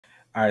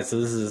All right,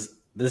 so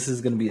this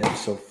is going to be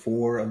episode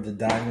 4 of the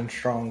Diamond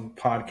Strong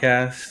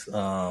podcast.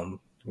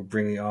 We're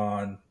bringing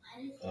on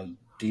a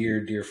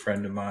dear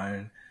friend of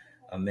mine,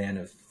 a man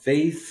of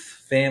faith,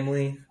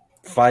 family,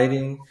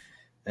 fighting,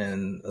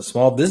 and a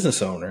small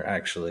business owner,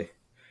 actually.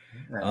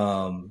 Right.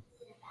 Um,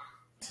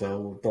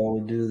 so with all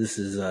we do, this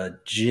is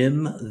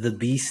Jim the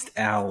Beast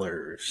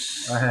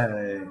Alers.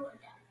 Hey,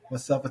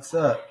 what's up? What's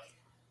up?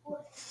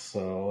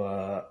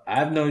 So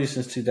I've known you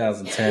since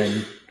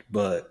 2010,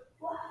 but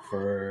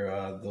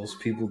for those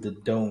people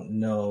that don't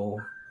know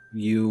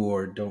you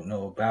or don't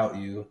know about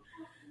you,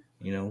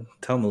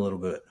 tell them a little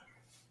bit.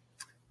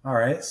 All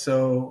right.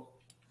 So,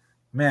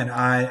 man,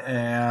 I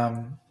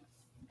am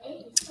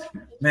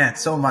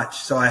so much.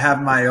 So I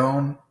have my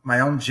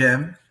own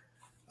gym,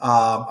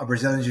 a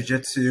Brazilian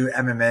Jiu-Jitsu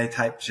MMA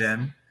type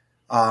gym.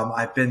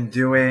 I've been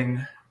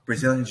doing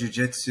Brazilian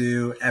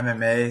Jiu-Jitsu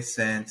MMA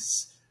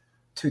since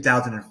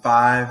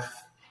 2005.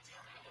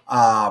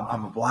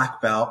 I'm a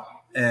black belt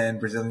in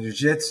Brazilian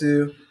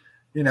Jiu-Jitsu.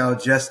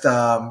 Just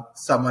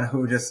someone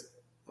who just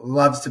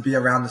loves to be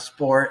around the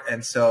sport,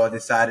 and so I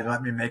decided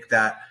let me make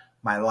that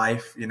my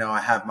life. I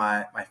have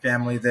my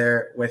family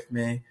there with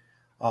me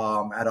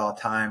at all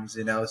times.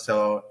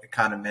 So it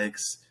kind of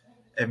makes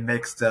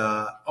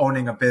the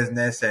owning a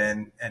business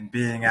and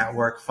being at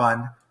work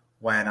fun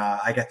when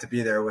I get to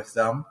be there with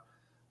them.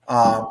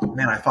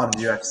 Man, I fought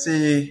in the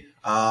UFC.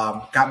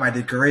 Got my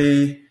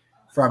degree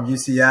from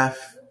UCF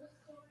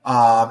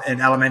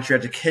in elementary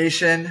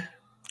education.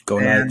 Go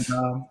And Knights.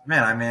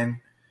 man, I mean,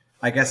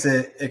 I guess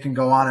it can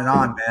go on and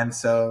on, man.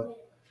 So,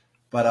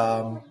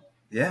 but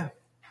yeah.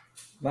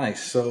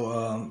 Nice.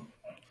 So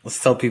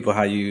let's tell people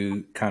how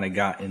you kind of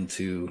got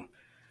into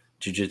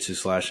jiu-jitsu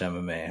slash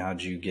MMA.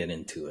 How'd you get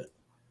into it?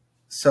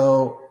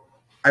 So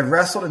I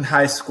wrestled in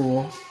high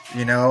school.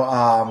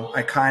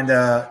 I kind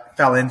of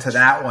fell into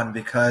that one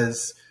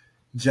because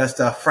just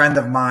a friend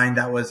of mine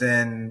that was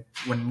in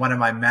one of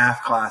my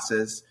math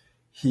classes,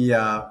 he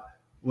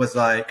was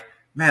like,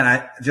 man,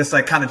 I just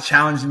like kind of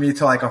challenged me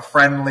to like a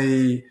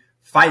friendly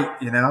fight,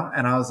 and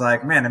I was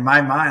like, man, in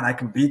my mind, I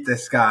can beat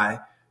this guy.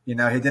 He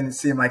didn't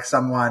seem like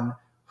someone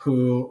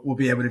who will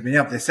be able to beat me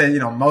up. They say,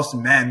 most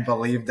men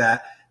believe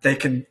that they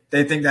think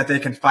that they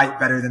can fight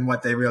better than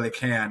what they really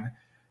can,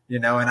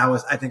 and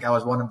I think I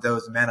was one of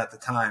those men at the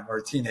time, or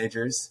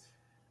teenagers.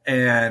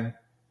 And,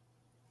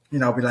 we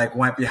like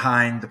went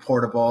behind the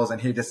portables and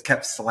he just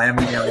kept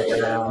slamming me on the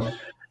ground.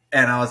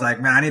 And I was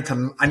like, man,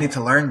 I need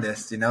to learn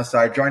this, So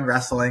I joined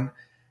wrestling,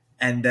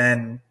 and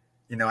then,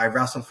 I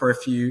wrestled for a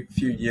few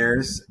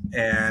years.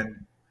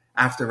 And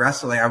after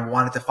wrestling, I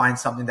wanted to find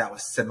something that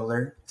was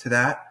similar to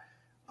that.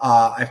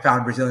 I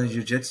found Brazilian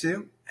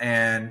Jiu-Jitsu,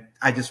 and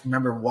I just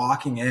remember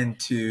walking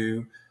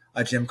into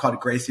a gym called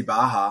Gracie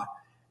Baja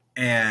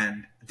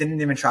and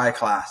didn't even try a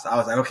class. I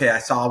was like, okay, I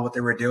saw what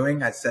they were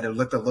doing. I said it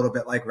looked a little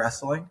bit like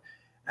wrestling.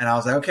 And I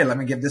was like, okay, let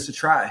me give this a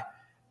try.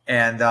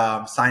 And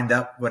signed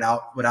up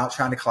without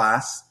trying to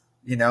class,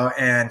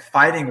 and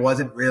fighting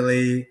wasn't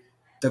really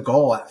the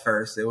goal at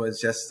first. It was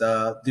just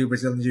do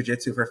Brazilian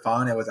Jiu-Jitsu for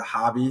fun. It was a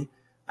hobby.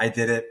 I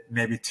did it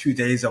maybe 2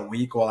 days a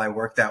week while I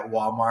worked at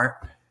Walmart.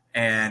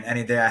 And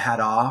any day I had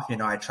off,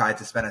 I tried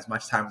to spend as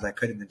much time as I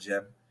could in the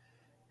gym.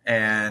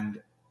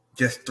 And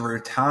just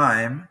through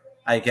time,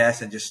 I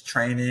guess, and just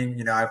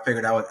training, I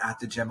figured I was at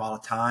the gym all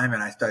the time,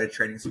 and I started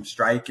training some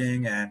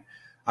striking, and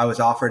I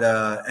was offered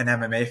an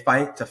MMA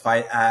fight to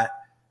fight at,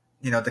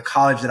 the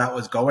college that I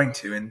was going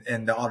to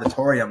in the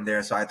auditorium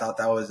there. So I thought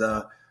that was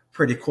a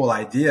pretty cool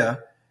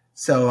idea.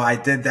 So I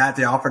did that.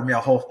 They offered me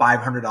a whole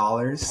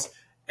 $500,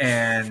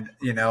 and,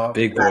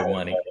 Big boy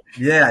money.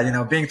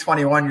 Yeah. Being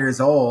 21 years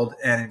old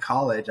and in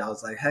college, I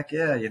was like, heck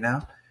yeah,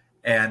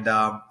 and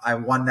I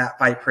won that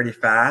fight pretty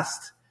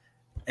fast.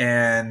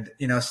 And,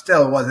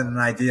 still wasn't an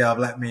idea of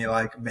let me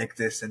like make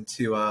this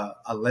into a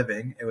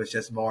living. It was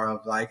just more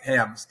of like, hey,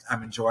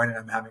 I'm enjoying it.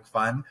 I'm having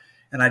fun.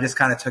 And I just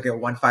kind of took it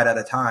one fight at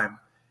a time.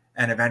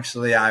 And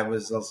eventually I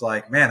was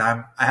like, man,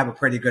 I have a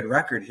pretty good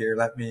record here.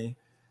 Let me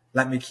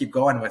keep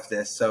going with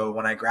this. So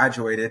when I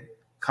graduated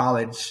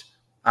college,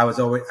 I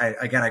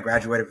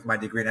graduated with my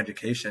degree in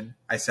education.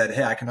 I said,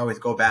 hey, I can always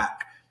go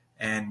back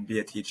and be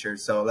a teacher.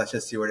 So let's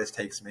just see where this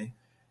takes me.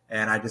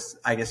 And I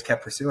just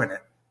kept pursuing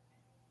it.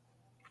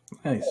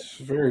 Nice.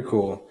 Very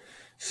cool.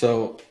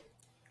 So,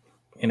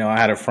 I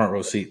had a front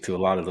row seat to a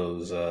lot of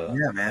those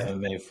Yeah,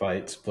 man. MMA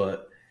fights,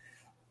 but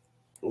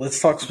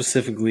let's talk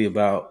specifically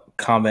about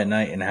Combat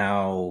Night and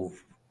how,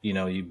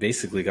 you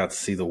basically got to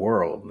see the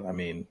world. I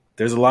mean,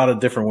 there's a lot of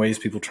different ways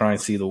people try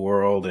and see the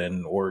world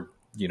or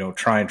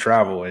try and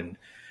travel. And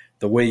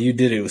the way you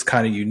did it was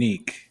kind of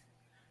unique.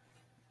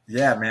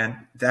 Yeah,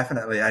 man,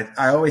 definitely.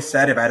 I always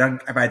said if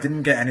I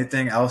didn't get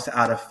anything else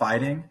out of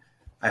fighting,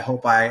 I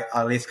hope I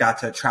at least got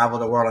to travel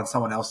the world on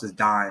someone else's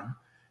dime.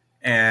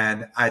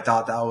 And I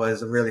thought that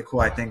was really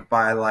cool. I think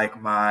by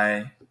like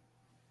my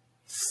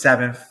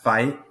 7th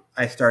fight,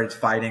 I started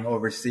fighting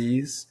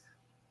overseas.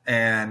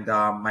 And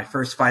my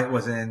first fight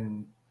was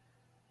in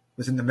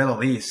the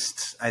Middle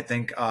East. I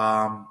think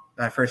that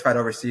my first fight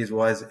overseas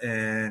was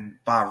in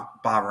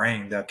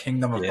Bahrain, the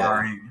Kingdom of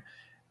Bahrain.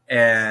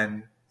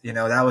 And,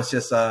 that was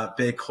just a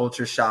big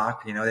culture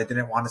shock. They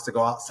didn't want us to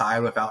go outside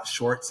without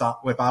shorts on,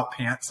 without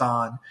pants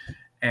on.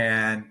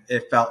 And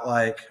it felt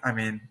like,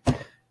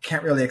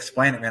 can't really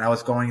explain it, man. I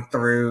was going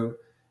through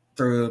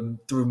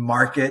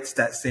markets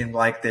that seemed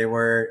like they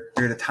were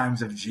through the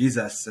times of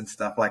Jesus and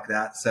stuff like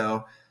that.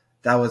 So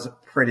that was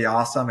pretty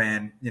awesome.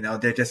 And,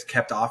 they just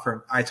kept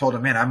offering. I told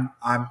them, man,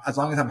 I'm as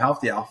long as I'm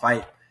healthy, I'll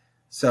fight.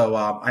 So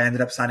I ended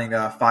up signing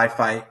a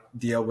 5-fight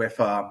deal with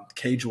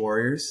Cage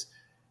Warriors,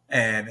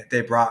 and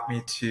they brought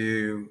me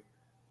to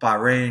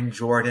Bahrain,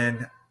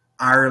 Jordan,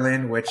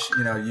 Ireland, which,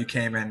 you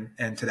came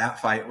into that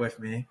fight with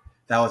me.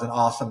 That was an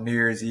awesome New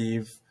Year's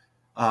Eve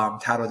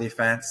title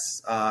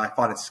defense. I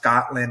fought in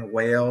Scotland,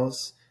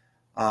 Wales,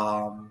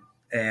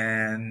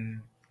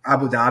 and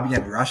Abu Dhabi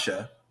and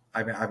Russia.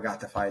 I've got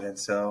to fight in.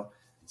 So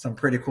some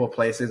pretty cool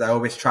places. I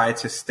always try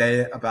to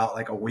stay about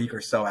like a week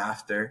or so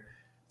after,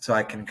 so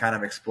I can kind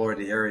of explore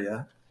the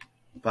area.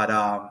 But,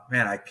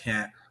 man, I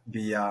can't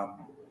be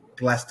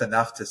blessed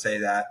enough to say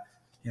that,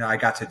 I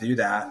got to do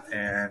that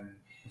and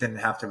didn't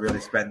have to really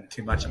spend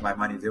too much of my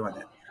money doing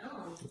it.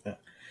 Okay.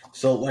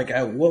 So, like,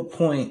 at what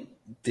point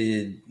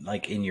did,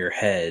 like, in your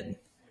head,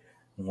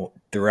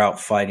 throughout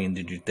fighting,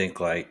 did you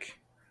think, like,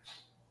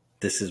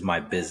 this is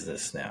my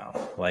business now?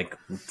 Like,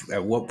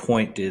 at what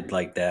point did,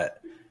 like,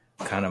 that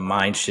kind of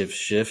mind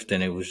shift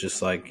and it was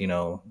just like,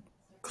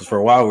 because for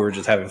a while we were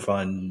just having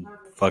fun,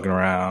 fucking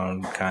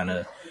around, kind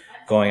of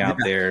going out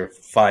there,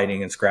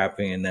 fighting and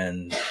scrapping, and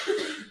then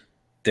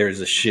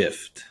there's a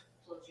shift.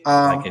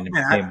 Like in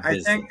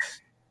I think,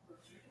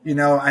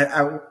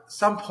 at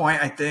some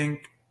point, I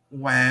think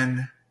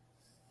when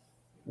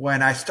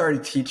I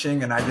started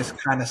teaching and I just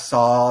kind of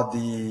saw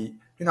the,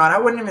 and I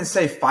wouldn't even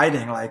say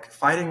fighting, like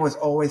fighting was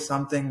always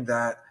something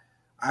that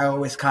I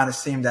always kind of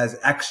seemed as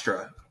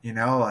extra,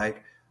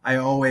 like I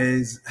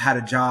always had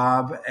a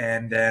job,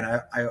 and then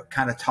I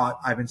kind of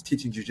I've been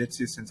teaching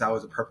jiu-jitsu since I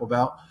was a purple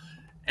belt.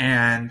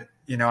 And,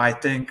 I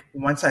think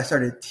once I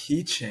started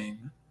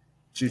teaching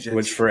jiu-jitsu,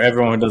 which for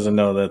everyone who doesn't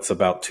know, that's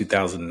about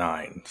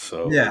 2009.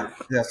 So yeah,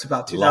 it's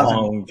about 2000,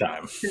 long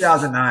time.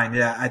 2009.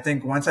 Yeah. I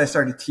think once I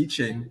started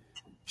teaching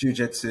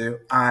jiu-jitsu,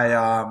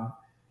 I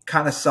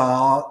kind of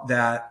saw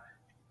that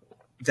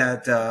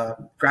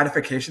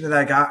gratification that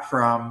I got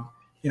from,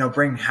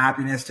 bringing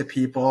happiness to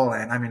people.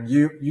 And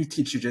you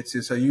teach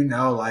jiu-jitsu, so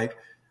like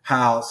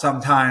how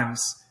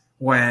sometimes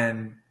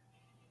when,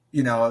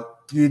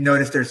 you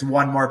notice there's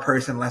one more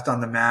person left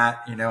on the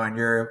mat, and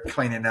you're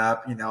cleaning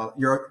up,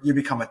 you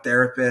become a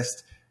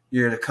therapist,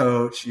 you're the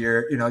coach,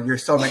 you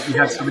have so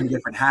many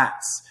different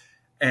hats.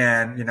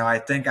 And, I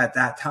think at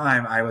that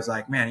time I was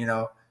like, man,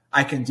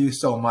 I can do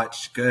so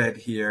much good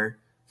here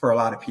for a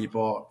lot of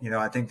people.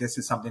 I think this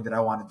is something that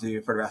I want to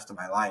do for the rest of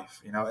my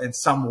life, in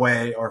some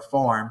way or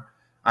form.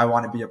 I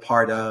want to be a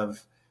part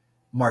of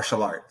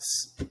martial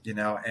arts,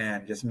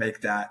 and just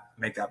make that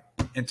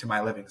into my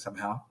living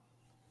somehow.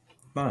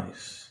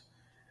 Nice.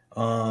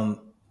 And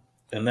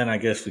then I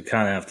guess we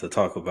kind of have to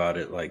talk about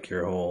it, like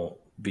your whole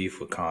beef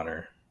with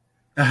Connor.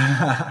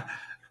 Yeah,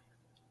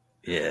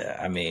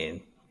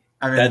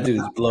 that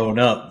dude's blown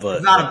up,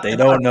 but what they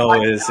don't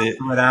know is it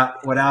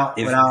without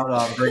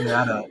bringing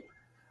that up.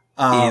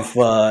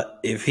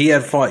 If he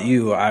had fought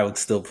you, I would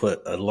still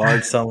put a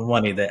large sum of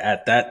money that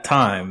at that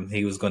time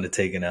he was going to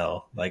take an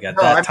L. Like at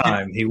that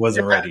time, he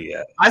wasn't ready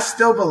yet. I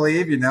still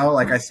believe,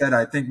 like I said,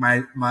 I think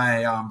my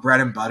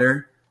bread and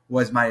butter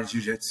was my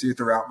jiu-jitsu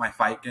throughout my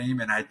fight game,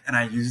 and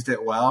I used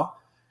it well.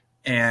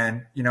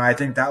 And I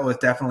think that was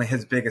definitely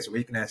his biggest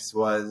weakness,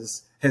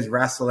 was his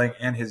wrestling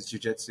and his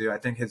jiu-jitsu. I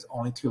think his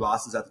only 2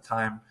 losses at the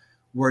time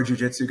were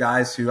jiu-jitsu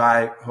guys who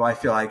I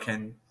feel I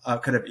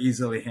could have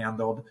easily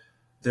handled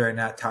during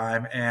that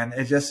time. And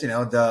it just,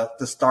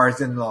 the stars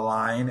didn't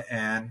align,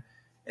 and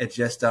it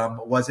just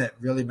wasn't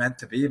really meant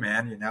to be,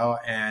 man,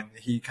 and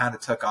he kind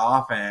of took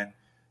off, and,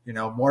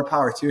 more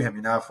power to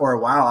him. For a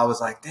while I was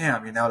like,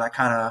 damn, that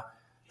kind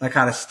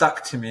of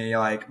stuck to me,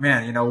 like,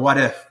 man, what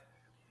if,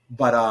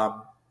 but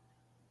over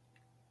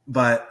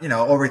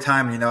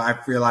time,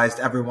 I've realized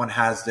everyone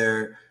has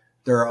their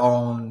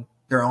own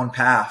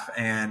path,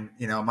 and,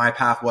 my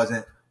path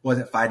wasn't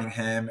fighting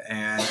him,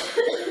 and,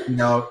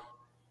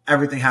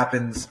 everything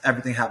happens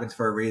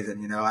for a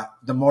reason.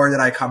 The more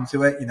that I come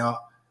to it,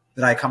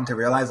 that I come to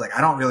realize, like,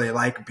 I don't really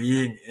like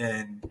being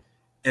in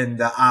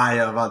the eye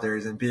of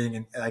others and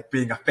being a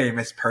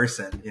famous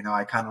person.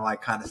 I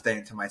kind of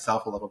staying to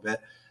myself a little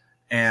bit,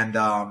 and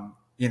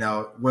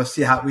we'll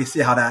see how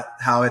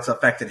it's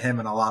affected him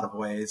in a lot of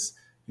ways.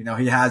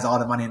 He has all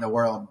the money in the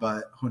world,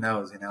 but who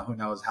knows? Who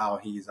knows how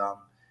he's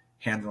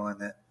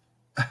handling it.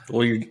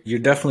 Well, you're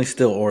definitely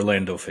still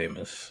Orlando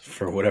famous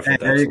for whatever. Hey,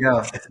 there you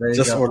go.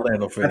 Just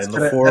Orlando famous. In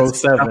the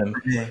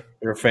 407,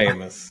 you're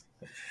famous.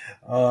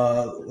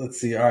 Let's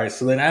see. All right.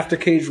 So then after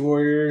Cage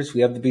Warriors,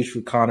 we have the beef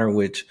with Connor,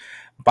 which,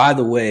 by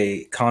the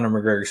way, Conor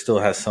McGregor still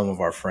has some of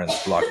our friends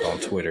blocked on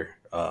Twitter.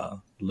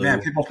 Lou,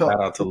 man, people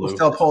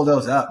still pull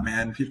those up,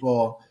 man.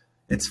 People,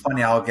 it's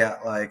funny. I'll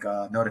get like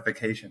a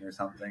notification or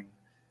something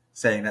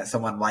saying that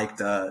someone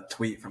liked a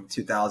tweet from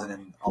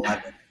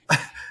 2011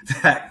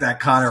 that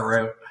Connor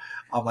wrote.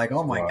 I'm like,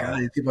 oh my God, Wow.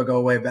 these people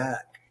go way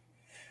back.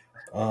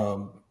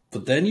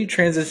 But then you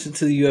transitioned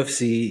to the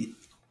UFC.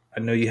 I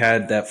know you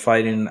had that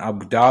fight in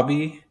Abu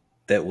Dhabi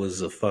that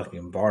was a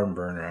fucking barn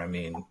burner. I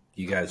mean,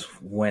 you guys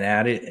went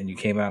at it and you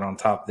came out on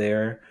top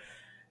there.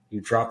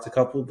 You dropped a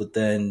couple, but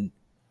then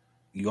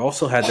you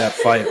also had that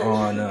fight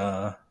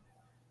on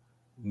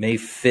May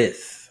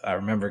 5th. I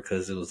remember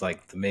because it was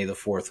like the May the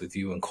 4th with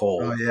you and Oh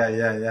Cole. yeah,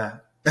 yeah, yeah.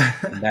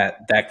 And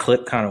that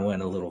clip kind of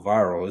went a little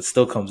viral. It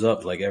still comes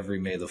up like every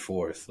May the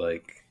 4th,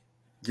 like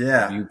of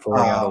Yeah. you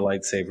pulling out a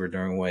lightsaber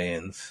during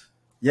weigh-ins.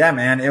 Yeah,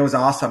 man, it was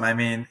awesome. I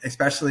mean,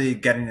 especially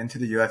getting into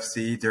the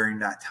UFC during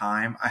that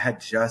time, I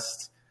had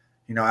just,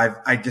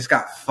 I just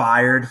got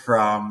fired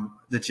from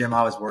the gym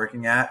I was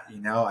working at.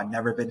 I'd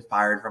never been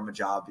fired from a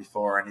job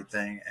before or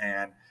anything.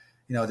 And,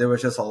 there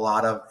was just a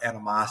lot of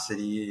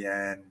animosity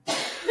and,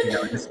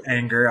 just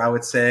anger, I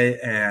would say.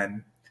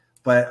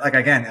 But like,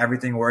 again,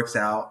 everything works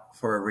out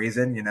for a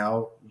reason,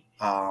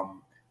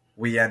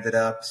 we ended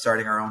up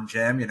starting our own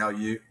gym.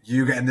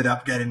 You ended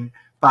up getting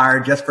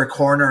fired just for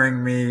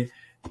cornering me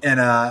in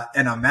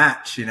a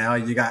match. You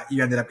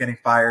ended up getting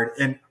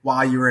fired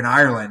while you were in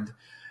Ireland,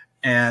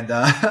 and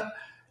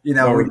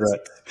No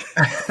regret.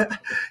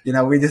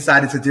 we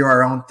decided to do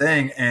our own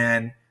thing.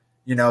 And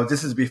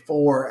this is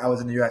before I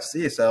was in the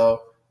UFC,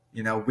 so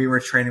we were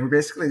training. We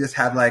basically just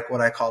had like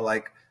what I call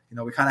like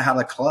we kind of had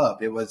a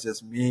club. It was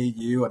just me,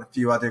 you, and a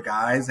few other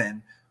guys,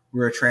 and we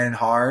were training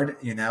hard.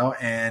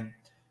 And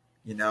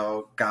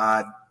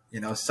God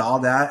saw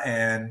that,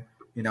 and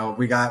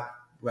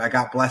I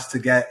got blessed to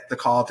get the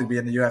call to be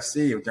in the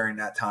UFC during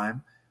that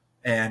time.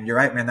 And you're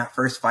right, man, that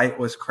first fight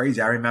was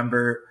crazy. I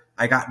remember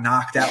I got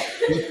knocked out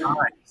 2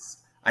 times,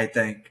 I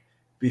think,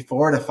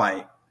 before the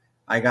fight.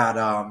 I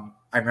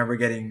remember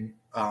getting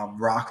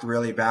rocked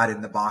really bad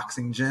in the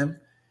boxing gym.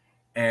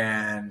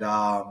 And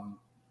I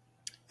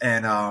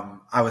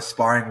was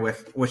sparring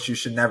with, which you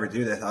should never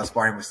do this. I was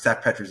sparring with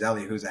Steph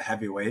Petrozelli, who's a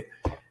heavyweight,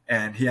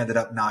 and he ended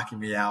up knocking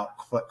me out,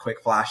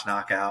 quick flash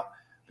knockout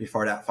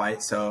before that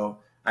fight. So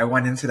I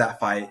went into that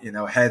fight,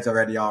 heads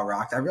already all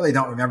rocked. I really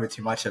don't remember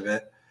too much of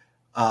it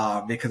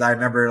because I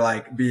remember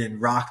like being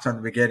rocked from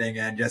the beginning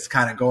and just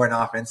kind of going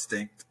off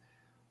instinct.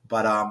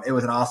 But it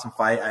was an awesome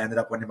fight. I ended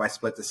up winning by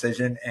split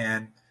decision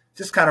and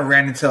just kind of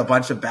ran into a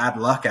bunch of bad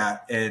luck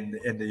in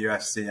the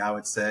UFC, I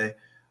would say.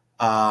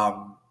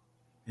 I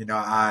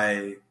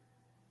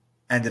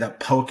ended up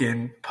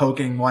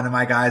poking one of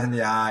my guys in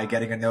the eye,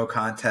 getting a no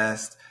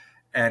contest,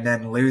 and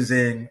then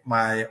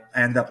I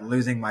ended up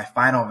losing my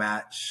final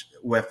match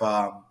with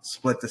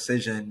split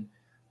decision.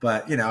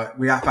 But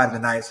we got fight of the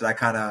night, so that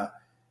kind of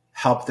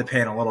helped the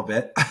pain a little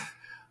bit.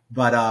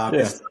 But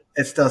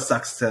it still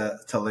sucks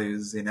to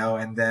lose,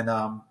 And then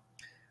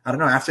I don't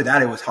know. After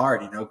that, it was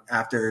hard.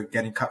 After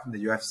getting cut from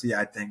the UFC,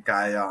 I think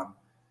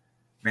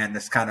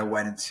this kind of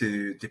went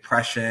into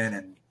depression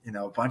and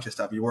a bunch of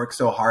stuff. You work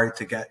so hard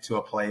to get to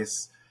a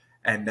place,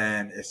 and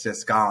then it's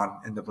just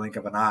gone in the blink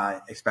of an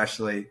eye.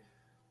 Especially,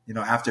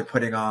 after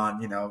putting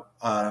on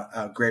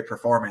a great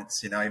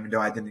performance. Even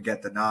though I didn't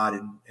get the nod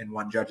in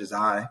one judge's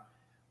eye,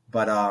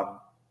 but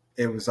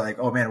it was like,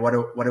 oh man, what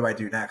do I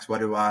do next?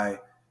 What am I?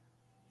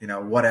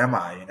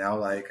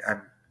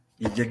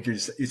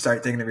 You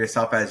start thinking of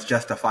yourself as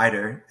just a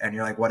fighter, and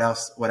you're like, what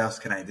else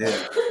can I do?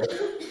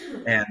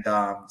 And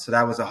so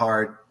that was a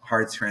hard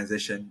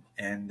transition.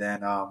 And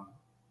then a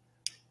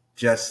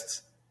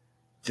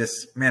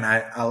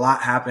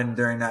lot happened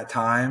during that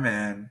time.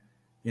 And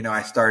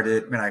I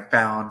started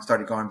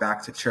going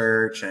back to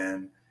church,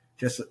 and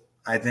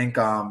I think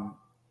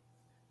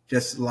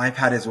life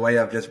had its way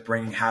of just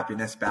bringing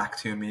happiness back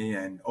to me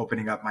and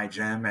opening up my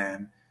gym.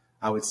 And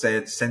I would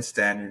say since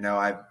then,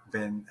 I've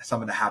been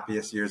some of the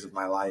happiest years of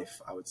my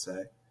life, I would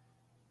say.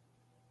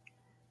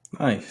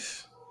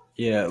 Nice.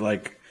 Yeah,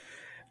 like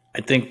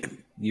I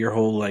think your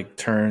whole like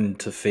turn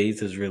to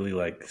faith has really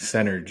like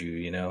centered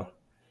you,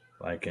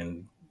 like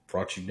and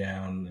brought you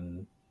down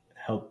and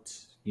helped,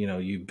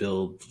 you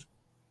build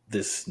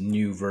this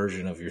new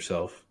version of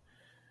yourself.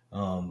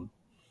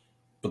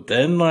 But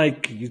then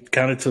like you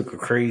kind of took a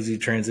crazy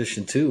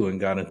transition too and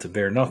got into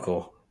bare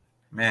knuckle.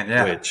 Man,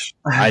 yeah. Which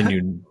I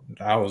knew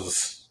I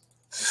was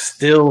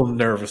still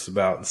nervous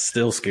about and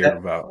still scared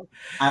about.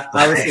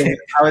 I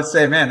would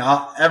say, man,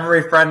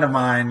 every friend of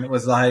mine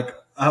was like,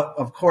 oh,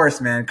 of course,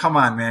 man, come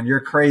on, man,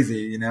 you're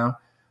crazy,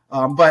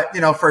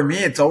 But, for me,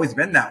 it's always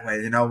been that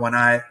way. When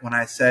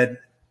I said,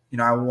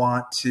 I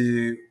want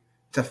to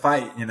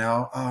fight,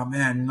 oh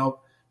man,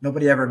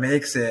 nobody ever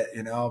makes it,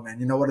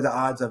 man, what are the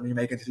odds of me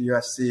making it to the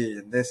UFC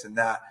and this and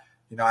that?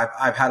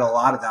 I've had a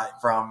lot of that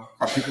from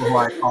people who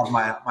I called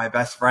my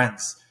best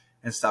friends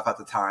and stuff at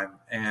the time.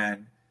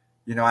 And,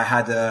 I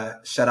had to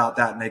shut out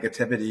that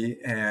negativity.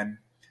 And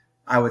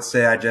I would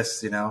say I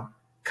just,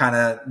 kind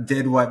of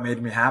did what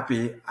made me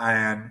happy.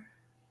 And,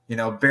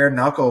 bare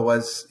knuckle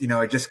was,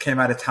 it just came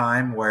at a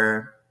time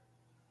where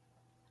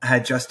I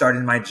had just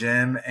started my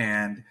gym,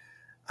 and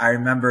I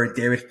remember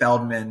David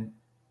Feldman,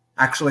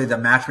 actually the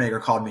matchmaker,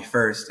 called me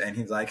first, and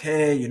he's like,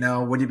 hey,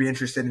 would you be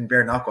interested in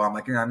bare knuckle? I'm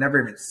like, I've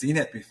never even seen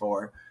it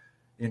before.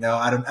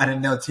 I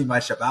didn't know too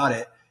much about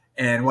it.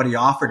 And what he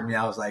offered me,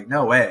 I was like,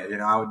 no way,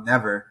 I would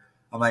never.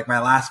 I'm like, my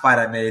last fight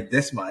I made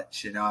this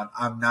much,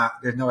 I'm not,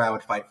 there's no way I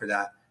would fight for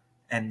that.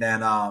 And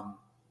then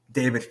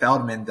David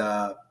Feldman,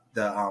 the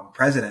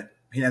president,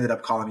 he ended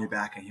up calling me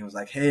back, and he was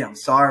like, hey, I'm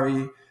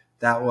sorry.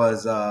 That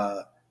was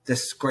a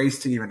disgrace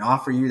to even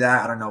offer you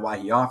that. I don't know why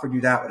he offered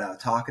you that without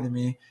talking to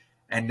me.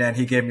 And then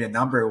he gave me a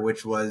number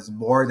which was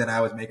more than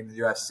I was making in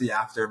the UFC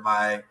after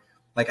my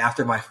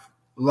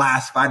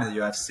last fight in the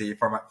UFC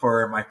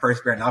for my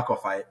first bare knuckle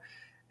fight.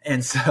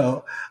 And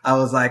so I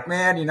was like,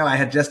 man, I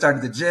had just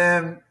started the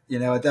gym.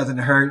 It doesn't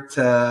hurt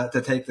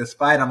to take this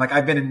fight. I'm like,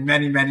 I've been in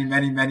many, many,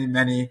 many, many,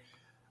 many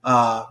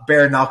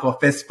bare knuckle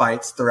fist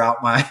fights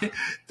throughout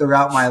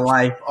my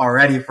life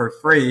already for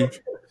free.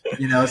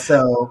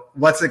 So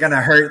what's it going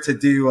to hurt to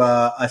do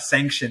a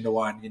sanctioned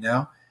one,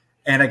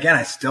 And again,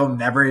 I still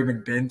never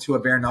even been to a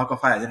bare knuckle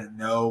fight. I didn't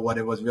know what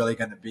it was really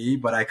going to be,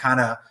 but I kind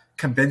of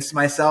convinced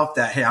myself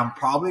that, hey, I'm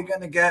probably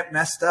going to get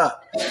messed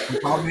up. I'm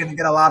probably going to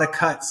get a lot of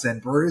cuts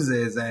and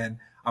bruises, and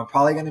I'm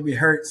probably going to be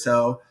hurt.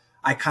 So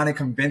I kind of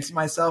convinced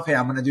myself, hey,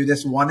 I'm going to do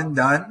this one and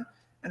done,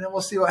 and then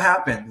we'll see what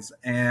happens.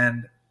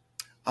 And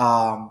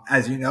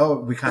as you know,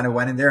 we kind of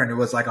went in there, and it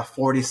was like a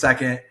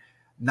 40-second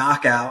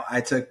knockout.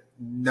 I took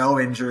no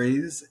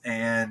injuries,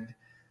 and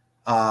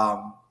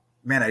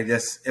man,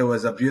 it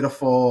was a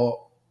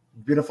beautiful,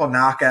 beautiful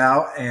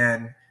knockout.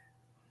 And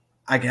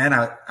again,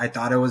 I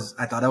thought it was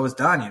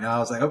done. I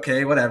was like,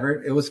 okay,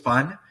 whatever. It was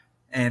fun.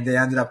 And they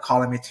ended up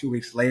calling me 2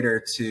 weeks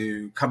later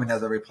to come in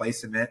as a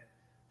replacement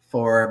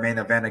for a main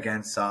event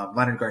against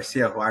Leonard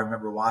Garcia, who I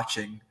remember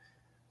watching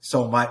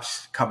so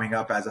much coming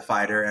up as a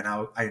fighter. And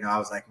I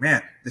was like,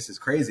 man, this is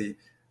crazy.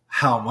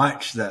 How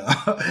much though?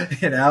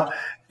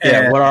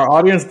 Yeah, what our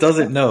audience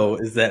doesn't know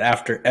is that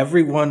after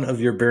every one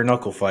of your bare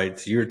knuckle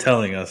fights, you're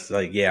telling us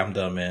like, yeah, I'm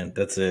done, man.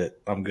 That's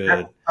it. I'm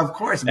good. Of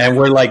course, man. And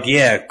we're like,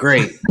 yeah,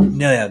 great.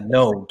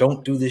 No,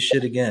 don't do this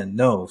shit again.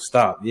 No,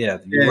 stop. Yeah,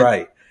 you're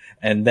right.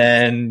 And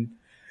then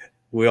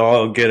we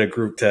all get a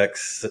group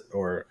text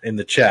or in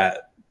the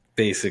chat,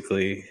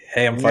 basically,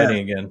 hey, I'm fighting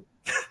again.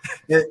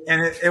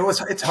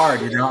 It's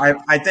hard,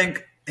 I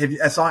think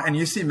and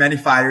you see many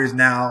fighters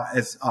now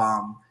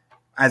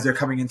as they're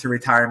coming into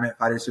retirement,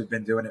 fighters who've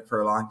been doing it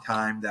for a long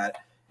time, that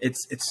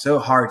it's so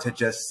hard to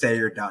just say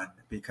you're done,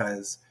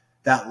 because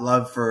that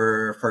love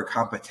for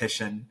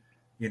competition,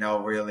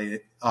 really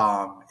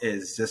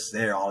is just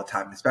there all the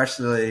time,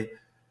 especially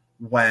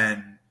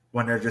when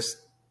they're just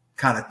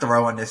kind of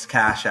throwing this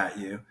cash at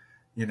you,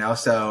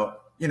 So,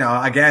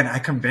 again, I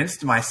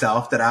convinced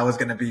myself that I was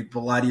going to be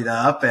bloodied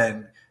up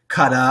and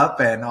cut up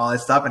and all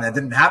this stuff, and it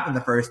didn't happen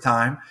the first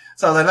time.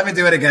 So I was like, let me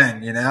do it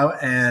again,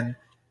 and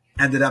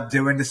ended up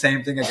doing the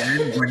same thing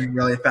again, winning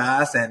really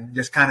fast, and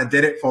just kind of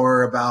did it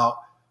for about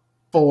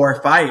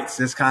 4 fights.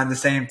 Just kind of the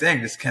same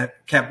thing, just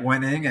kept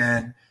winning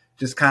and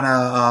just kind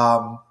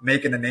of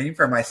making a name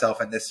for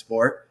myself in this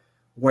sport,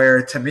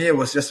 where to me it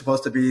was just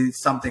supposed to be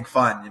something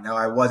fun.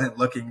 I wasn't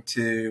looking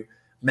to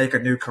make a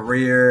new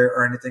career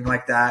or anything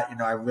like that.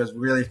 I was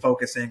really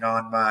focusing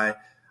on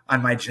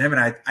my gym,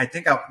 and I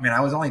think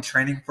I was only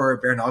training for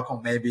bare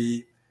knuckle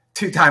maybe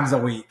 2 times a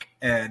week,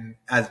 and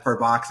as for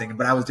boxing,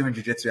 but I was doing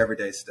jiu-jitsu every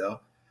day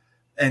still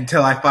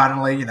until I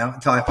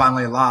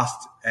finally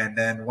lost. And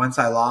then once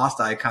I lost,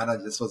 I kind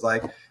of just was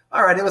like,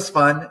 all right, it was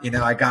fun.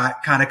 I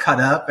got kind of cut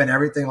up and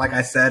everything. Like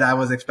I said, I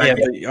was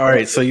expecting. Yeah, all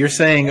right. So you're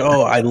saying,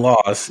 I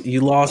lost.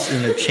 You lost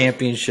in a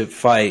championship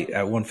fight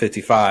at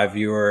 155.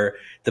 You were,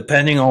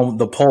 depending on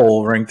the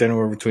poll, ranked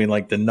anywhere between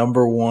like the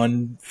number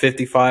 1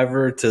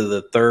 55er to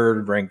the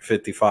 3rd ranked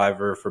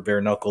 55er for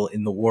bare knuckle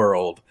in the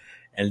world.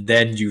 And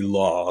then you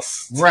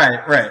lost.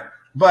 Right.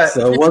 But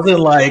so it wasn't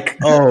like,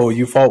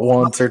 you fought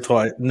once or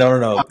twice.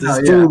 No. This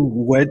dude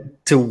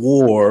went to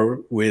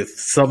war with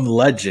some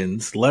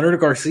legends. Leonard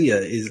Garcia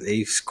is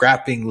a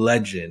scrapping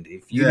legend.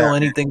 If you know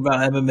anything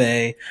about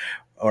MMA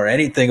or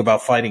anything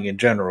about fighting in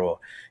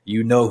general,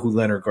 you know who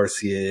Leonard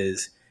Garcia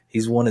is.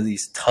 He's one of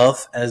these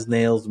tough as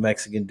nails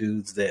Mexican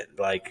dudes that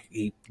like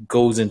he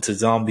goes into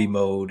zombie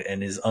mode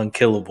and is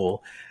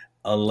unkillable.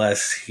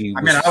 Unless he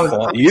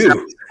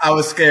I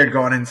was scared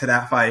going into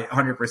that fight,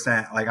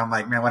 100%. Like, I'm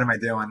like, man, what am I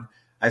doing?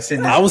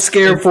 I was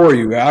scared for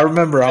you. I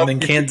remember I'm in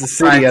Kansas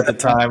City at the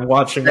time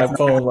watching my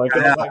phone. Like,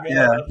 oh my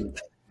God.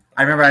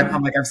 I remember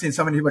I've seen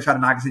so many people try to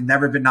knock. He'd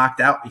never been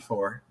knocked out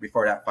before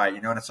that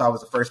fight, And so I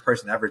was the first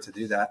person ever to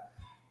do that,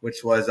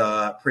 which was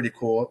pretty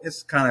cool.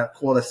 It's kind of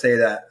cool to say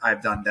that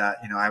I've done that,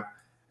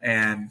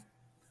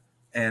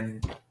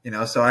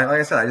 so like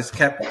I said, I just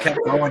kept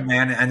going,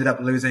 man, and ended up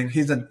losing.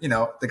 He's the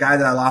guy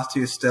that I lost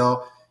to is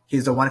still,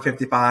 he's a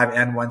 155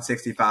 and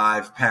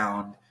 165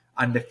 pound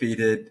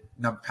undefeated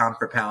pound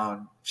for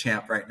pound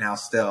champ right now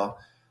still.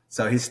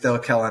 So he's still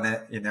killing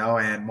it,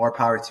 and more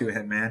power to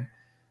him, man.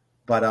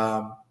 But,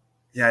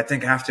 I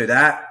think after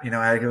that,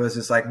 I was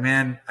just like,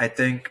 man, I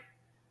think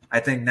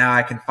now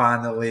I can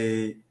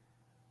finally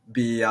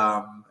be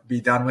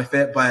done with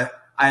it. But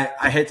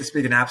I hate to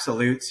speak in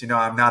absolutes.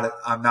 I'm not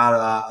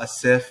a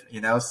Sith.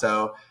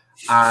 So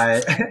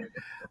I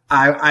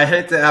I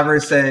hate to ever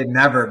say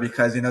never,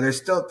 because there's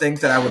still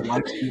things that I would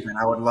like to do, and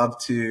I would love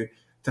to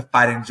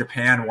fight in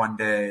Japan one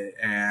day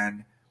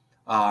and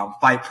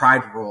fight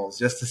pride rules,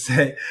 just to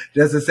say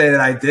that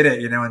I did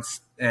it,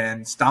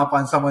 and stomp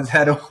on someone's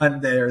head one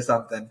day or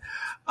something.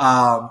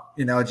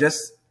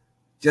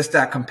 Just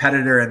that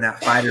competitor and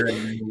that fighter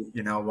in me,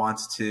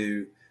 wants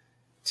to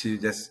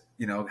just,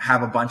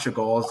 have a bunch of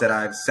goals that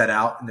I've set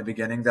out in the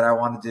beginning that I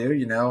want to do,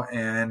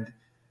 and,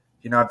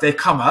 if they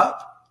come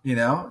up,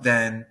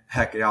 then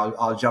heck,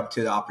 I'll jump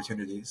to the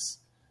opportunities.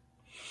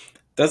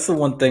 That's the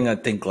one thing I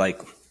think,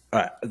 like,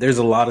 there's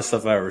a lot of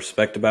stuff I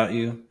respect about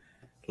you.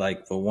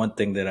 Like, the one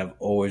thing that I've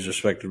always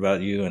respected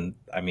about you, and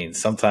I mean,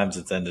 sometimes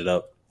it's ended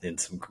up in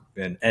some,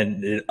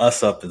 and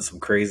us up in some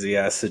crazy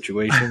ass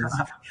situations,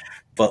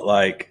 but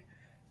like,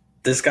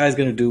 this guy's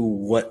going to do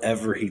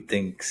whatever he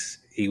thinks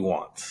he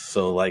wants.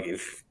 So like,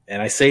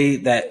 and I say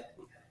that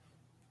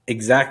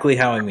exactly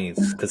how he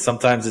means, because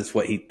sometimes it's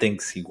what he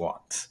thinks he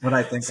wants. What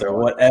I think. So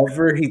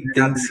whatever he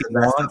thinks he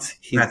wants,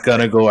 he's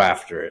going to go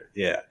after it.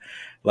 Yeah.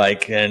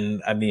 Like,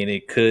 and I mean,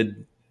 it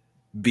could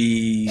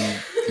be,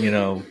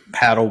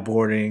 paddle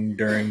boarding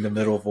during the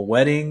middle of a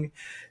wedding.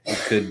 It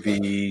could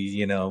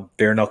be,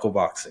 bare knuckle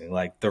boxing.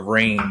 Like, the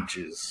range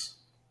is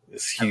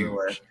huge.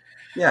 Everywhere.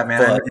 Yeah,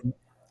 man.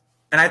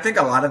 And I think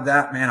a lot of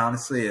that, man,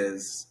 honestly,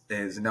 is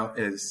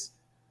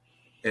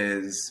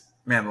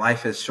man,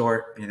 life is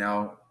short.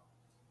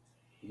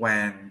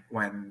 When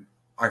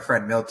our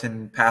friend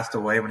Milton passed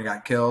away, when he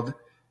got killed,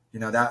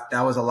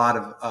 that was a lot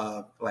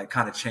of like,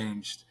 kind of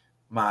changed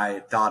my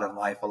thought in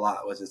life a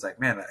lot. Was just like,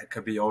 man, it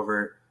could be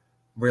over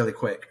really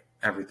quick,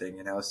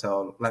 everything,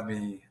 so let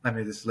me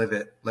just live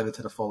it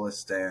to the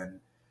fullest, and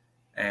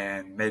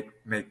make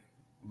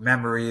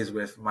memories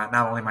with not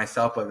only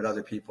myself but with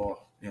other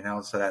people,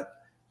 so that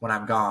when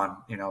I'm gone,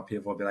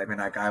 people will be like, man,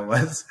 that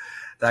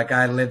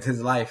guy lived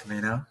his life,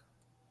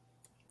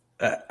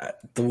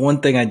 The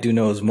one thing I do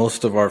know is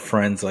most of our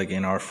friends, like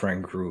in our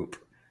friend group,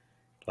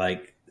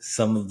 like,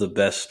 some of the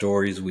best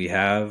stories we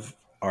have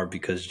are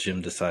because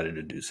Jim decided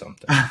to do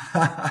something.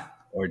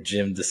 Or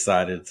Jim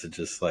decided to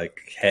just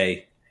like,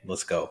 hey,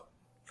 let's go.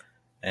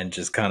 And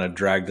just kind of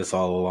dragged us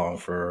all along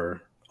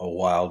for a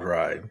wild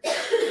ride.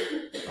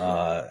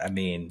 I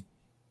mean,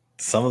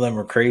 some of them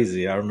are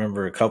crazy. I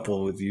remember a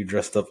couple with you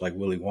dressed up like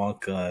Willy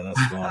Wonka and us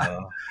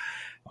going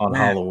on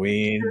Man,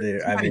 Halloween.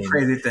 I mean,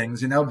 crazy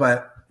things,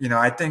 but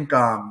I think,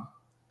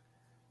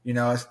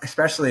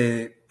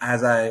 especially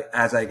as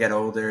I get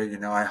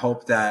older, I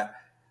hope that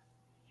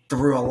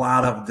through a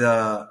lot of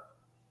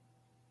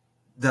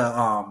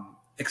the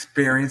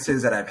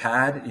experiences that I've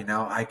had,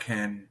 I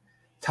can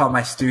tell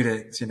my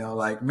students,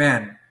 like,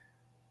 man,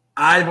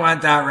 I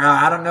went that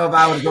route. I don't know if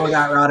I would go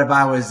that route if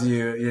I was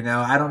you,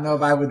 I don't know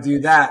if I would do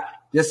that.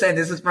 Just saying,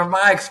 this is from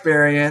my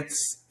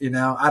experience,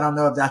 I don't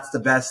know if that's the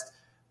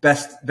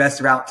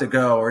best route to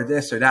go, or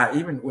this or that,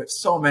 even with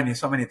so many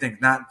things,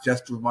 not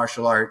just through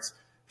martial arts,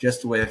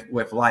 just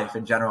with life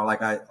in general.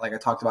 Like I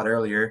talked about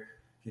earlier,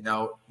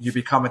 you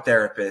become a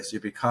therapist, you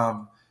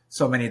become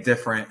so many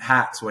different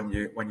hats when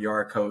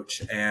you're a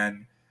coach,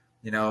 and,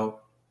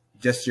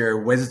 just your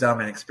wisdom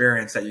and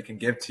experience that you can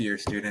give to your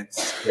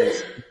students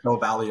is so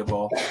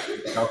valuable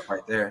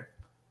right there.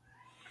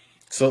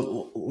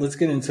 So let's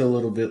get into a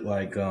little bit,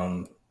 like,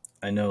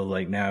 I know,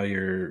 like, now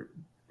you're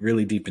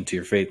really deep into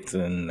your faith,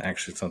 and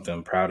actually something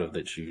I'm proud of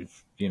that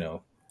you've,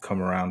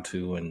 come around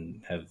to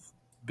and have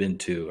been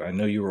to. I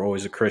know you were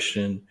always a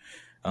Christian,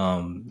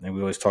 and we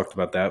always talked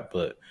about that,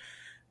 but,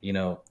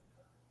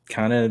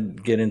 kind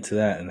of get into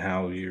that and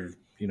how you're,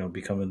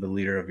 becoming the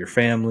leader of your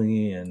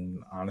family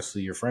and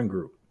honestly your friend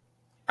group.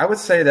 I would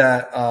say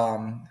that,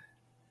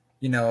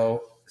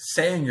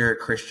 saying you're a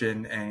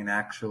Christian and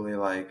actually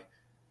like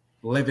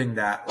living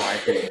that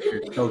life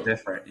is so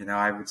different.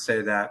 I would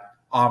say that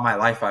all my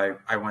life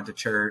I went to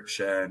church,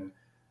 and,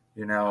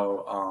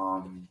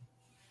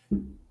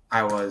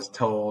 I was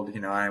told,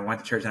 I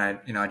went to church,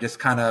 and I just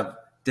kind of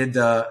did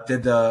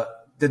the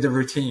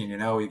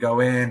routine, we go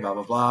in, blah,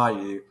 blah, blah.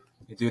 You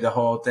do the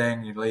whole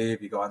thing, you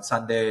leave, you go on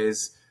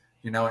Sundays,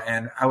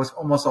 and I was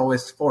almost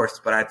always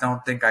forced, but I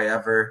don't think I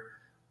ever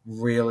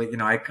really,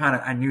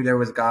 I knew there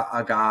was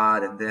a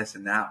God and this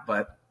and that,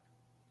 but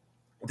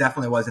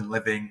definitely wasn't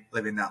living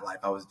that life.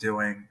 I was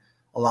doing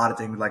a lot of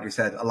things, like you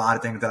said, a lot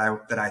of things that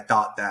I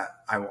thought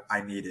that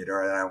I needed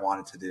or that I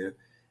wanted to do.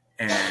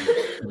 And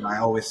I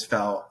always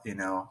felt,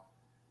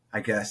 I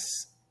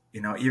guess,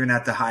 even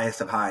at the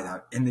highest of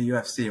highs, in the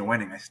UFC and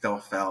winning, I still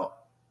felt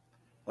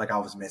like I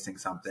was missing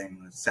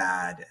something,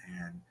 sad.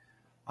 And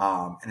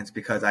it's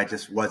because I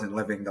just wasn't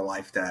living the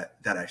life that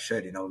I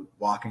should,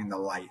 walking in the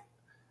light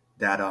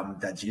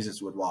that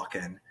Jesus would walk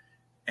in.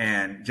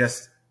 And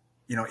just,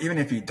 even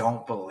if you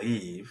don't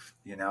believe,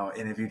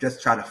 and if you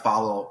just try to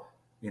follow,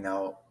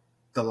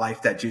 the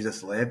life that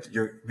Jesus lived,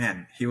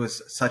 he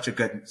was such a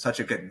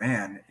good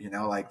man,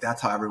 like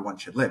that's how everyone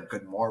should live.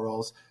 Good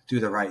morals, do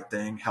the right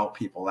thing, help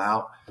people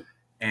out.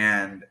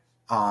 And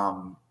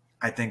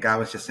I think I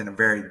was just in a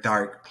very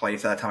dark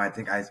place at that time. I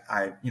think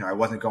I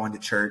wasn't going to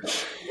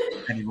church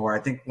anymore. I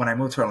think when I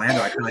moved to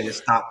Orlando, I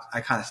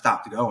kind of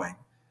stopped going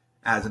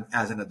as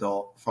an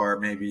adult for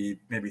maybe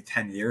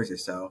 10 years or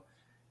so.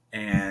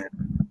 And,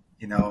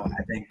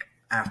 I think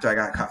after I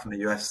got cut from the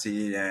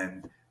UFC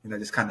and,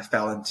 just kind of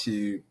fell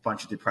into a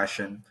bunch of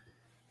depression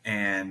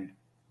and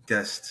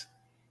just,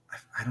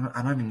 I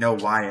don't even know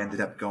why I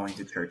ended up going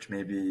to church.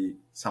 Maybe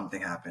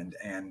something happened,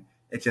 and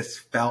it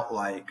just felt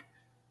like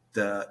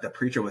the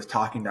preacher was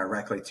talking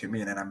directly to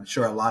me. And I'm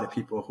sure a lot of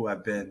people who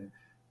have been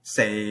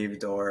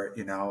saved or,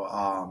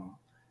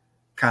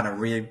 kind of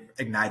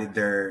reignited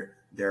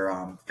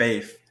their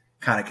faith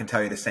kind of can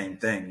tell you the same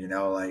thing,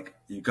 like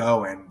you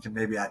go and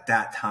maybe at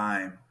that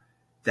time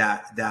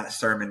that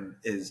sermon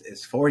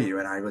is for you.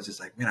 And I was just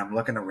like, man, I'm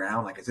looking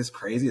around like, is this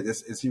crazy?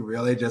 Is he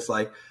really just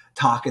like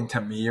talking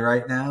to me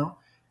right now?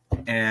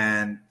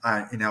 And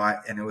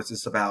and it was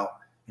just about,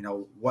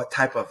 what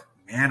type of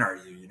man are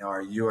you?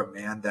 Are you a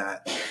man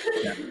that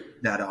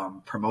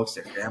promotes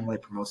their family,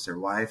 promotes their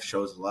wife,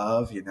 shows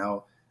love,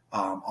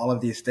 all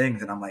of these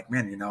things. And I'm like,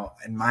 man,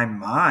 in my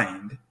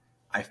mind,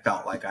 I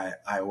felt like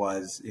I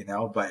was,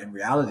 but in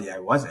reality, I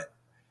wasn't.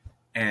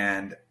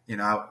 And,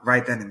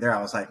 right then and there,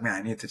 I was like, man,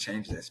 I need to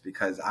change this,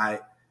 because I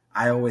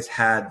always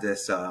had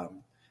this,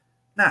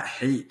 not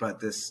hate, but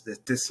this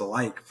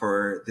dislike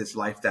for this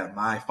life that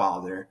my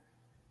father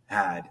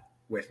had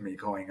with me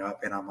growing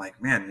up. And I'm like,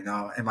 man,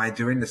 am I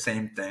doing the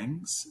same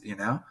things,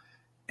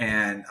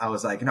 And I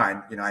was like,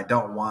 I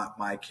don't want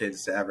my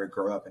kids to ever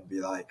grow up and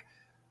be like,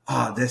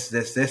 oh,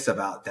 this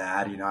about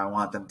dad. I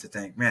want them to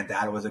think, man,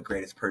 dad was the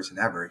greatest person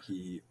ever.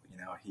 He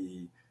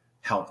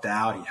helped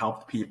out, he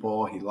helped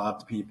people, he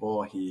loved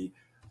people, he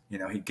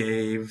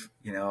gave,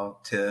 to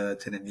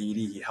the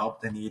needy, he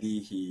helped the needy,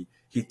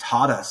 he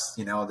taught us,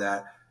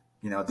 that,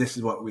 this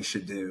is what we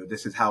should do.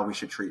 This is how we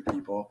should treat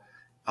people.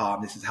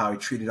 This is how he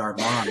treated our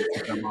mom. He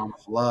treated our mom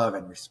with love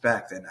and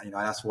respect. And,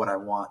 that's what I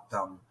want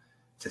them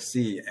to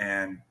see.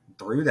 And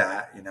through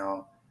that,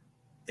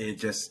 it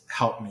just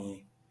helped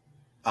me,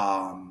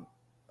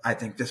 I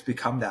think, just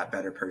become that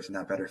better person,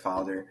 that better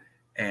father,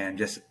 and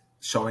just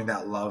showing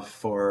that love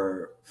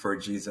for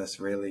Jesus,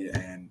 really,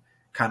 and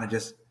kind of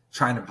just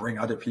trying to bring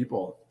other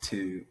people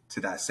to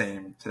that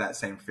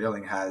same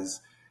feeling has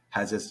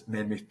just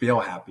made me feel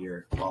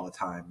happier all the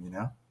time,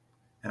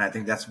 And I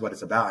think that's what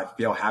it's about. I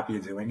feel happy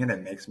doing it.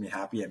 It makes me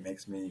happy. It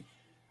makes me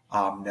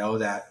know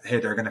that,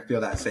 hey, they're going to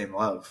feel that same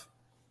love.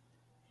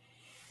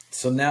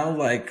 So now,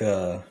 like,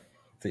 that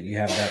you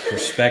have that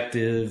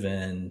perspective,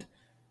 and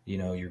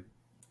you're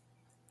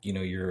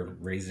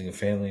raising a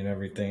family and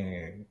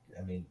everything.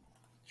 I mean,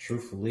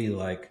 truthfully,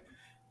 like,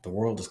 the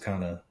world has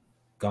kind of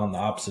gone the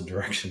opposite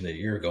direction that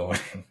you're going.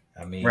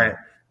 I mean, right.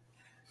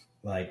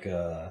 Like,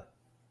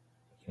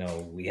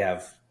 we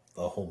have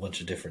a whole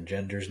bunch of different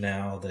genders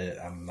now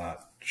that I'm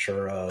not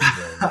sure of.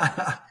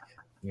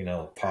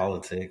 And,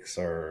 politics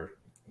are,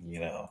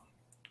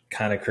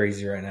 kind of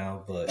crazy right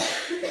now. But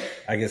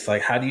I guess,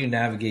 like, how do you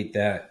navigate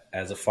that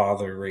as a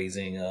father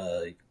raising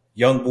a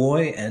young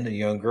boy and a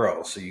young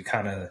girl? So you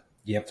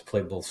have to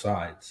play both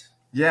sides.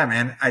 Yeah,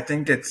 man. I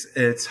think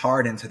it's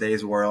hard in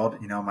today's world.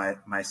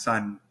 My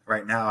son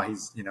right now,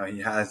 he's, he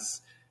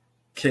has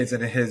kids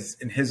in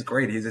his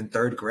grade. He's in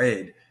third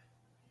grade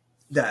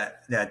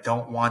that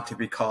don't want to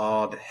be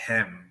called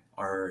him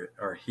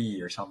or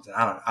he or something.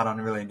 I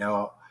don't really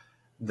know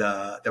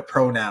the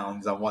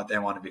pronouns on what they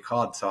want to be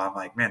called. So I'm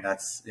like, man,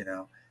 that's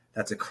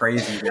a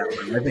crazy that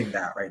we're living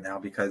that right now,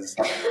 because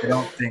I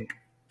don't think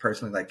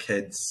personally like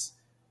kids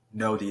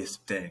know these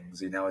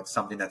things. It's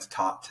something that's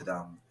taught to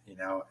them,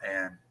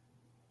 and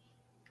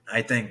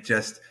I think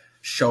just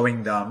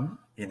showing them,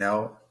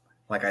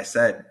 like I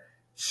said,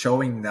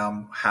 showing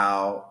them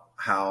how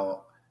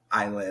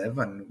I live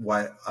and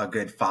what a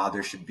good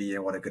father should be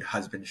and what a good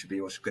husband should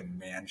be, what a good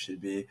man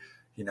should be,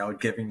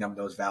 giving them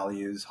those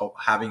values,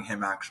 having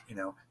him actually,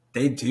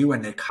 they do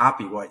and they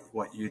copy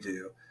what you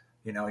do.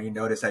 You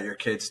notice that your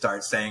kids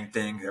start saying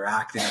things or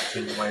acting the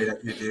same way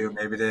that you do.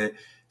 Maybe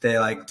they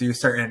like do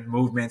certain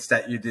movements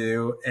that you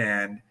do,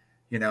 and,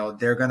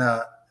 they're going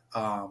to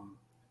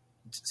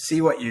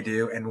see what you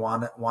do and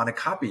want to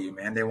copy you,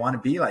 man. They want to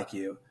be like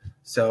you.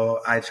 So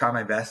I try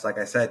my best, like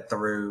I said,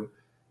 through,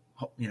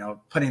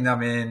 putting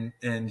them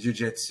in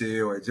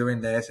jiu-jitsu or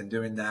doing this and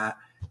doing that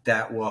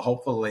will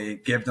hopefully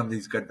give them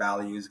these good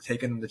values,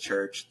 taking them to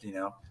church,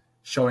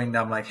 showing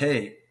them like,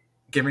 hey,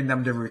 giving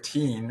them the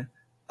routine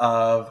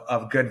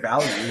of good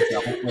values,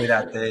 hopefully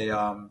that they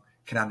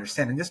can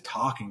understand, and just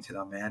talking to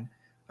them, man.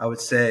 I would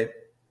say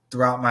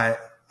throughout my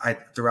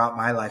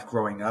life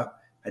growing up,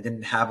 I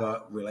didn't have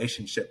a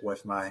relationship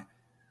with my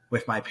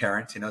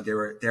parents. They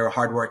were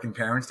hardworking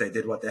parents. They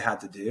did what they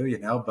had to do,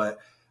 but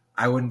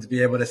I wouldn't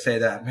be able to say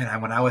that,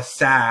 man, when I was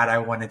sad, I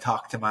went and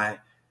talked to my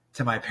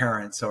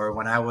parents, or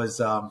when I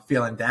was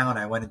feeling down,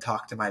 I went and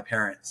talked to my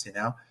parents.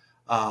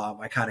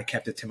 I kind of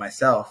kept it to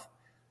myself,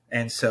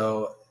 and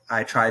so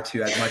I try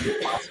to, as much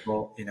as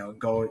possible,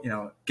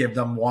 go, give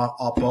them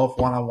both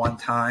one-on-one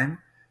time,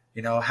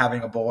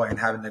 having a boy and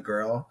having a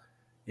girl,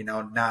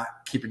 not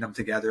keeping them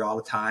together all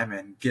the time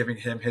and giving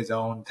him his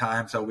own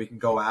time so we can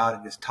go out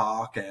and just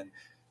talk and,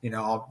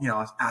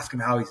 ask him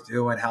how he's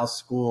doing, how's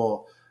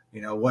school,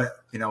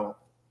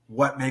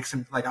 what makes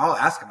him, like, I'll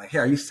ask him, like, hey,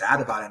 are you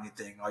sad about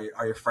anything?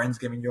 Are your friends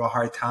giving you a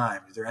hard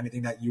time? Is there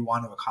anything that you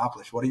want to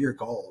accomplish? What are your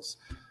goals?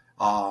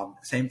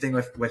 Same thing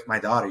with my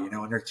daughter,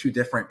 and they're two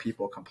different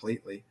people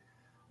completely.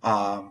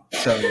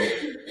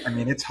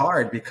 It's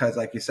hard because,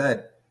 like you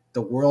said,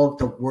 the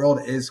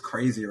world is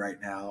crazy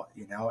right now,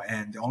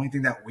 and the only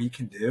thing that we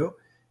can do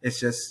is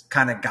just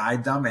kind of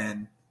guide them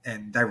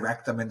and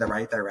direct them in the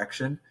right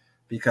direction,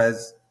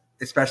 because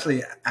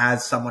especially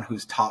as someone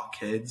who's taught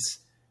kids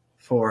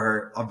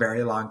for a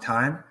very long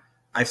time,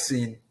 I've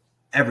seen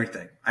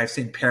everything. I've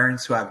seen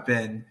parents who have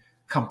been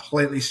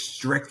completely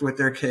strict with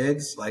their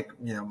kids. Like,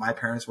 my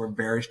parents were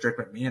very strict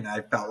with me, and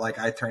I felt like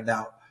I turned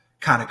out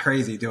kind of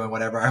crazy doing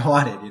whatever I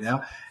wanted,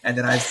 And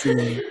then I've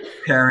seen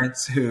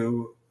parents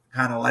who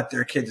kind of let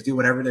their kids do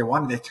whatever they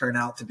wanted. They turn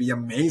out to be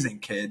amazing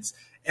kids,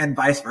 and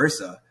vice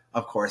versa.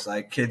 Of course,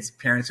 like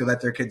parents who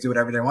let their kids do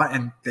whatever they want,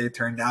 and they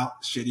turned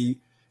out shitty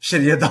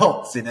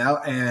adults,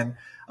 and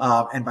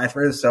vice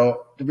versa.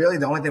 So really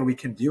the only thing we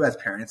can do as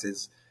parents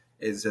is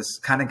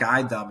just kind of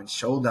guide them and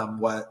show them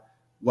what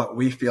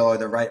we feel are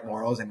the right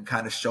morals, and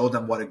kind of show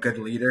them what a good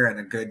leader and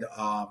a good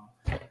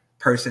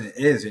person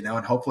is, and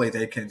hopefully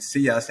they can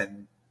see us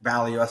and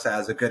value us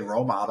as a good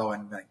role model,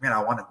 and like, man,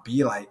 I want to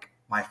be like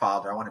my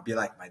father. I want to be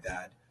like my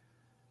dad.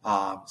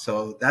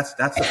 So that's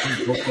the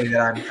thing. Hopefully that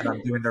I'm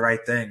doing the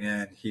right thing,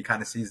 and he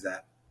kind of sees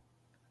that.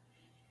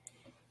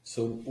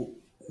 So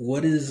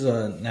what is,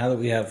 now that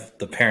we have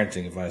the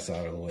parenting advice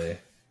out of the way,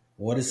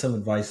 what is some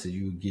advice that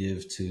you would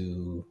give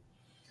to,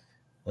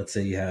 let's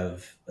say you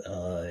have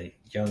a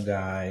young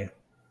guy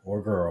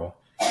or girl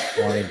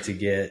wanting to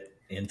get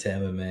into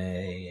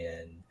MMA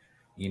and,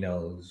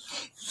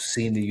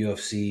 seeing the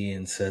UFC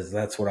and says,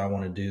 that's what I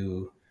want to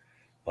do.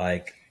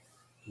 Like,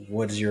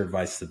 what is your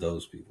advice to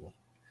those people?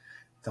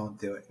 Don't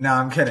do it. No,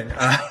 I'm kidding.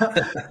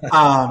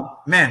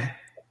 Man,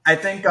 I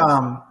think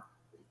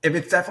if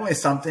it's definitely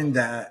something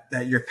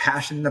that you're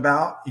passionate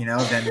about,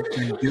 then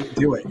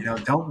do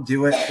it. Don't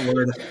do it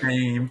for the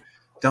fame.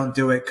 Don't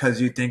do it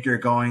because you think you're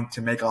going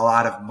to make a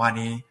lot of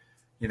money.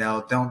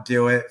 Don't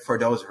do it for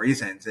those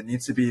reasons. It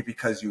needs to be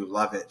because you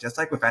love it. Just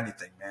like with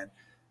anything, man.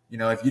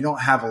 If you don't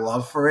have a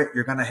love for it,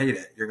 you're going to hate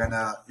it. You're going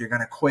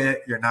to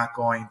quit. You're not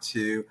going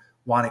to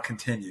want to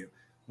continue.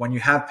 When you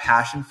have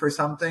passion for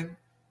something,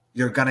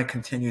 you're going to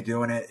continue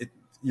doing it.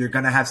 You're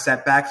going to have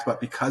setbacks,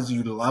 but because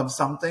you love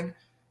something,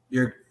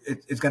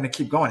 it's going to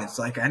keep going. It's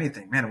like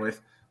anything, man,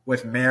 with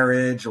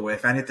marriage or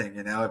with anything,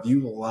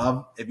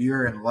 if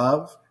you're in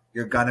love,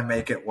 you're going to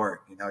make it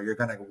work. You're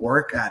going to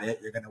work at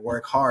it. You're going to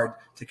work hard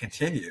to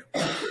continue,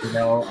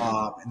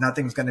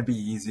 nothing's going to be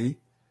easy.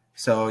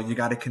 So you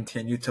got to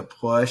continue to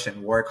push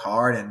and work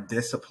hard, and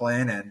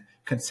discipline and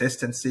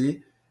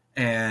consistency.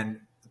 And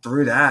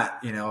through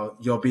that,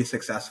 you'll be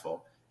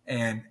successful.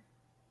 And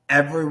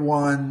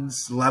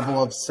everyone's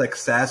level of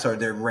success, or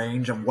their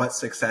range of what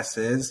success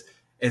is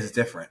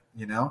different,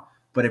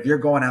 But if you're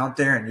going out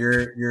there and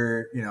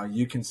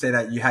you can say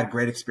that you had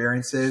great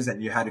experiences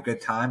and you had a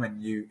good time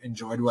and you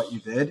enjoyed what you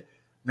did,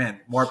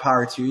 man, more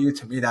power to you.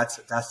 To me,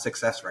 that's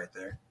success right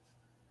there.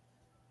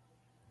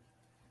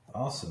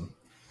 Awesome.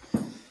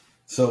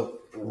 So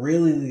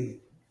really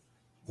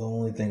the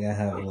only thing I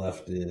have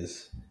left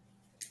is,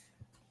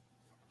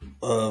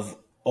 of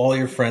all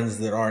your friends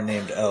that are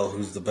named L,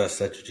 who's the best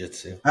at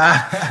jiu-jitsu?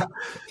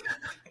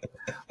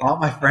 All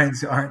my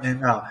friends who aren't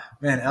named L.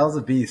 Man, L's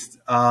a beast.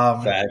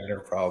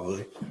 Wagner,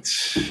 probably.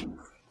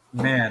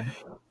 Man,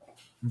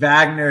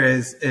 Wagner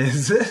is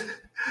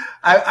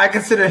I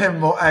consider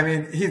him more,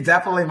 he's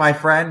definitely my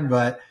friend,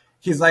 but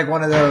he's like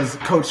one of those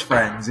coach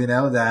friends,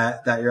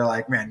 that you're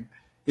like, man,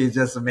 he's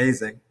just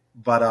amazing.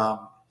 But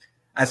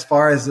as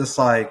far as just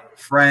like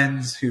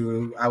friends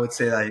who I would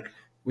say like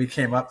we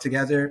came up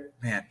together,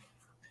 man,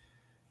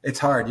 it's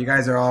hard. You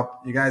guys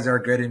are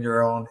good in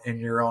your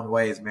own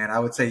ways, man. I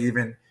would say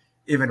even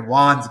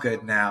Juan's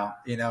good now,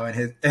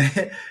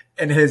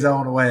 in his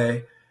own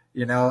way,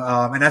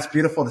 and that's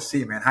beautiful to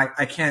see, man.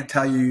 I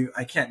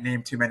can't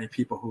name too many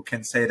people who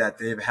can say that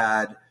they've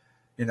had,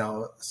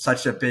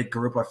 such a big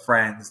group of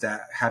friends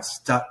that have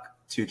stuck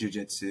to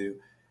jiu-jitsu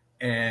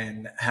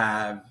and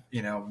have,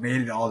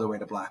 made it all the way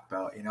to black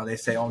belt. They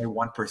say only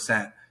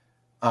 1%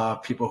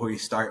 of people who you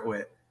start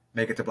with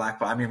make it to black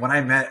belt. When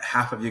I met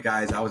half of you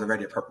guys, I was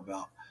already a purple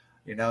belt,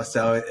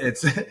 so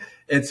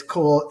it's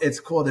cool. It's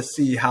cool to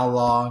see how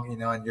long, and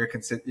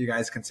you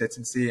guys'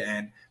 consistency.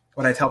 And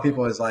what I tell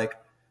people is like,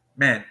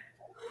 man,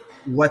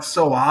 what's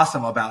so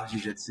awesome about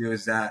jiu-jitsu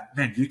is that,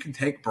 man, you can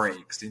take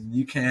breaks and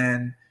you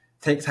can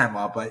take time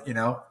off, but,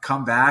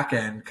 come back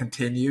and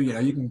continue.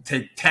 You can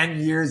take 10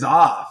 years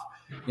off,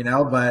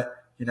 but,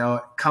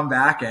 come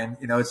back and,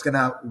 it's going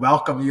to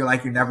welcome you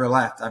like you never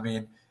left.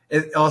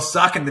 It'll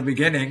suck in the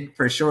beginning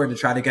for sure to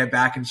try to get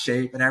back in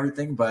shape and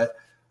everything, but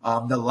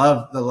the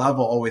love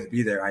will always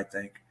be there, I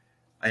think.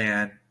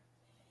 And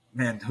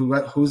man,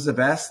 who's the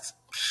best?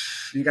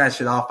 You guys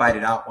should all fight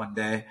it out one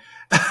day.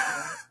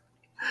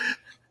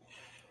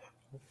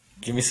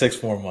 Give me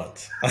 6 more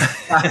months.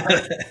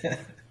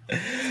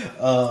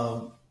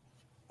 All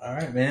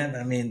right, man.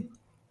 I mean,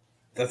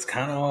 that's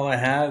kind of all I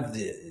have.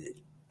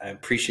 I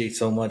appreciate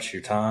so much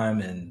your time,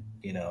 and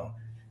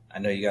I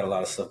know you got a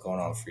lot of stuff going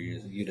on for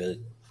you to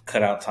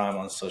cut out time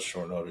on such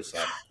short notice.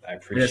 I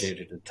appreciate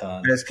it a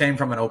ton. I just came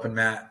from an open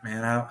mat,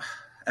 man.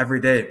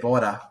 Every day,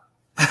 bora.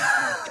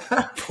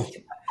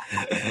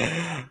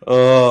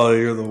 Oh,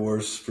 you're the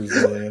worst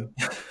Brazilian.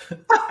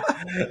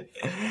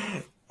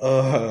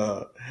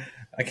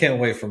 I can't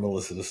wait for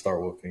Melissa to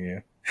start whooping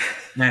you.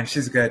 Man,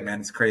 she's good, man.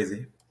 It's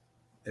crazy.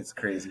 It's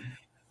crazy.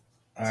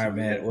 All right,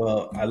 man.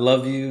 Well, I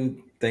love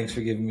you. Thanks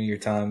for giving me your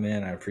time,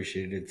 man. I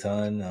appreciate it a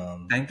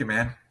ton. Thank you,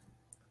 man.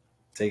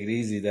 Take it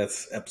easy.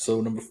 That's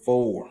episode number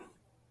 4.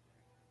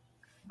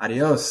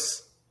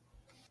 Adios.